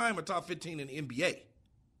 all time or top 15 in the NBA?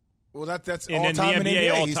 Well, that's in all time in the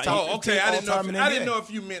NBA. He's top okay. I didn't know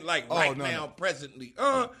if you meant like now, presently.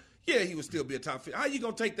 Yeah, he would still be a top 15. How you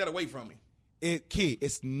gonna take that away from me?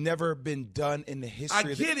 It's never been done in the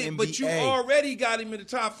history of the NBA. I get it, but you already got him in the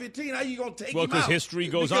top 15. How you going to take him out? Well, because history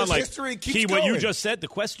goes on. Like, history keeps Key, going. what you just said, the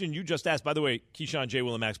question you just asked, by the way, Keyshawn, J.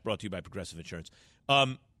 Will, and Max brought to you by Progressive Insurance.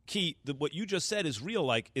 Key, what you just said is real.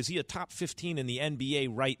 Like, is he a top 15 in the NBA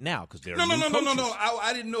right now? Because there are new coaches.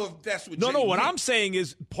 I didn't know if that's what No, Jay what meant. I'm saying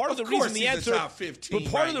is part of the reason the answer, top 15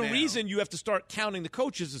 but part of the right now. reason you have to start counting the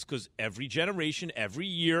coaches is because every generation, every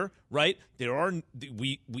year, right? There are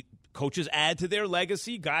coaches add to their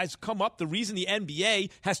legacy. Guys come up. The reason the NBA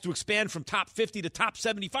has to expand from top 50 to top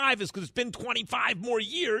 75 is because it's been 25 more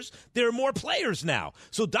years. There are more players now.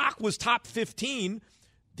 So Doc was top 15.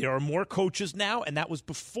 There are more coaches now, and that was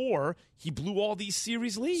before he blew all these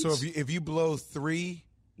series leads. So if you blow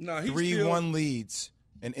 3-1 leads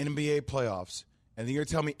in NBA playoffs, and then you're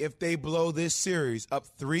telling me if they blow this series up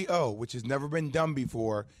 3-0, which has never been done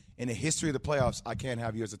before in the history of the playoffs, I can't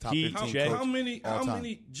have you as a top 15 coach. How many,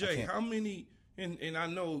 Jay, and I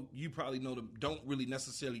know you probably don't really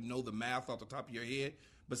necessarily know the math off the top of your head,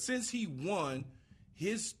 but since he won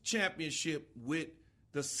his championship with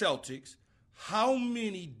the Celtics, how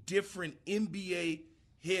many different NBA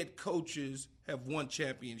head coaches have won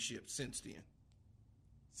championships since then?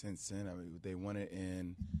 Since then, I mean, they won it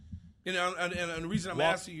in. And the reason I'm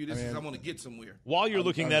asking you this is I want to get somewhere. While you're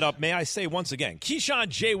looking that up, may I say once again, Keyshawn,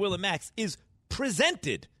 J. Will, and Max is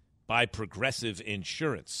presented by Progressive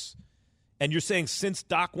Insurance. And you're saying since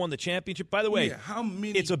Doc won the championship, by the way, how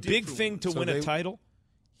many it's a big thing to win a title.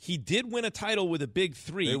 He did win a title with a big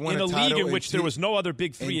three in a league in which there was no other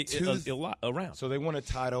big three around. So they won a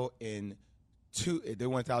title in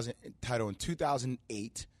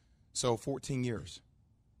 2008. So 14 years.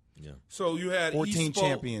 Yeah. So you had 14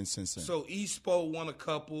 champions since then. So Espo won a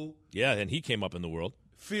couple. Yeah, and he came up in the world.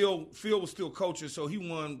 Phil was still coaching, so he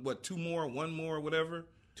won one more, whatever.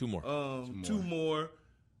 Two more. Two more.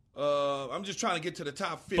 I'm just trying to get to the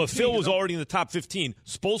top 15. But Phil was already in the top 15.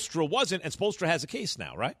 Spoelstra wasn't, and Spoelstra has a case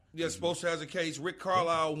now, right? Yeah, Spoelstra has a case. Rick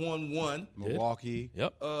Carlisle won one. Milwaukee.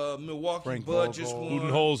 Yep. Milwaukee. Frank Bud Vogel. just won.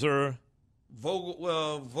 Budenholzer.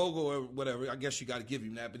 Vogel or whatever. I guess you got to give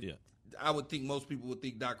him that. But yeah. I would think most people would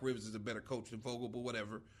think Doc Rivers is a better coach than Vogel, but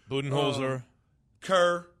whatever. Budenholzer.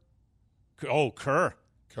 Kerr. Kerr.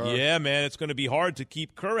 Yeah, man, it's going to be hard to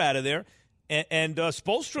keep Kerr out of there. And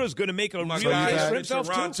Spoelstra is going to make a real case for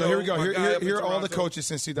himself, too. So here we go. Here are all the coaches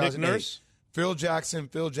since 2008. Nick Nurse. Phil Jackson,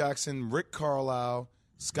 Rick Carlisle,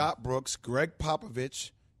 Scott Brooks, Greg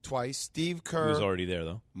Popovich twice, Steve Kerr. He was already there,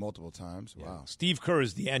 though. Multiple times. Yeah. Wow. Steve Kerr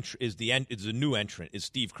is the new entrant, is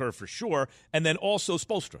Steve Kerr for sure. And then also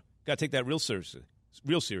Spoelstra. Got to take that real seriously.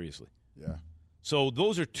 Yeah. So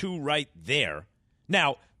those are two right there.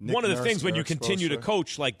 Now, one of the things when you continue to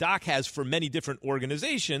coach like Doc has for many different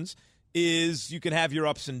organizations is you can have your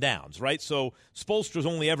ups and downs, right? So Spoelstra's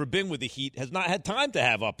only ever been with the Heat, has not had time to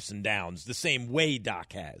have ups and downs the same way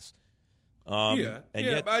Doc has. But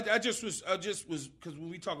I just was because when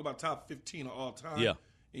we talk about top 15 of all time,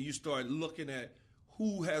 and you start looking at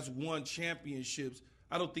who has won championships,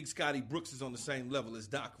 I don't think Scotty Brooks is on the same level as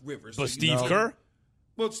Doc Rivers. But Steve Kerr?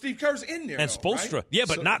 Well, Steve Kerr's in there, and Spoelstra, right? yeah,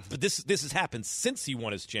 but this has happened since he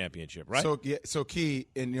won his championship, right? So Key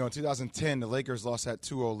in 2010, the Lakers lost that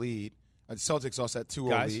 2-0 lead. The Celtics lost that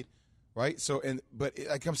 2-0 lead, right? So but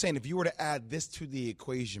like I'm saying, if you were to add this to the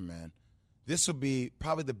equation, man, this would be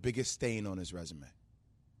probably the biggest stain on his resume.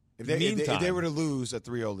 If they were to lose a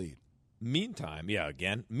 3-0 lead. Meantime.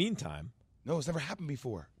 No, it's never happened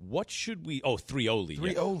before. What should we – 3-0 lead.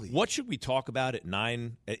 3-0 lead. What should we talk about at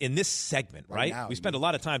 9 – in this segment, right? Now, we spend a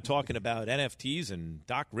lot of time talking about NFTs and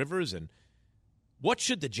Doc Rivers. And what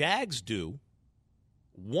should the Jags do?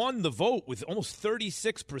 Won the vote with almost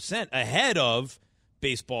 36% ahead of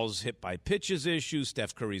baseball's hit by pitches issue,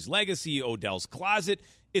 Steph Curry's legacy, Odell's closet.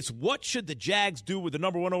 It's what should the Jags do with the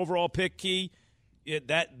number 1 overall pick, Key?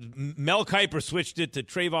 That Mel Kiper switched it to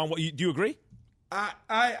Trayvon. Do you agree?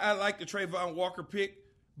 I like the Trayvon Walker pick,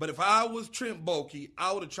 but if I was Trent Baalke,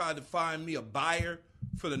 I would have tried to find me a buyer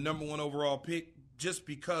for the number 1 overall pick just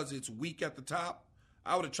because it's weak at the top.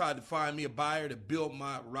 I would have tried to find me a buyer to build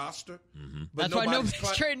my roster. Mm-hmm. But That's why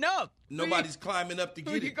nobody's trading up. Nobody's climbing up to get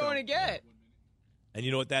it. Who are you going to get? And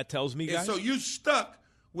you know what that tells me, guys? And so you're stuck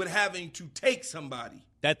with having to take somebody.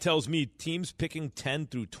 That tells me teams picking 10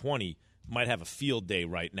 through 20 might have a field day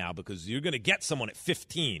right now because you're going to get someone at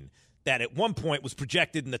 15 that at one point was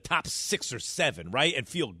projected in the top 6 or 7, right, and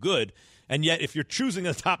feel good. And yet if you're choosing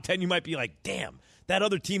the top 10, you might be like, damn, that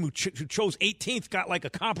other team who chose 18th got like a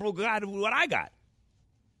comparable guy to what I got.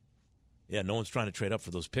 Yeah, no one's trying to trade up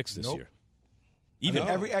for those picks this year. Even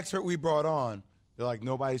every expert we brought on, they're like,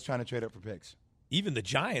 nobody's trying to trade up for picks. Even the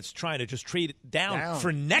Giants trying to just trade it down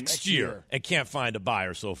for next year and can't find a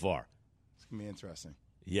buyer so far. It's going to be interesting.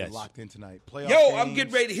 Yes. We're locked in tonight. Yo, games. I'm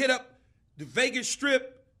getting ready to hit up the Vegas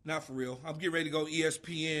Strip. Not for real. I'm getting ready to go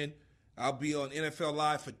ESPN. I'll be on NFL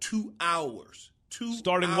Live for 2 hours.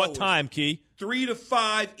 Starting what time, Key? 3 to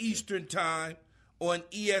 5 Eastern time on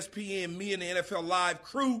ESPN. Me and the NFL Live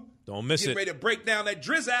crew. Don't miss getting ready to break down that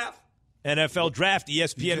Drizzaf. NFL Draft,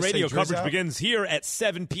 ESPN radio coverage begins here at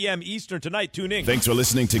 7 p.m. Eastern tonight. Tune in. Thanks for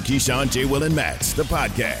listening to Keyshawn, J. Will, and Max, the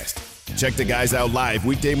podcast. Check the guys out live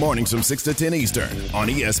weekday mornings from 6 to 10 Eastern on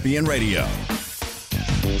ESPN Radio.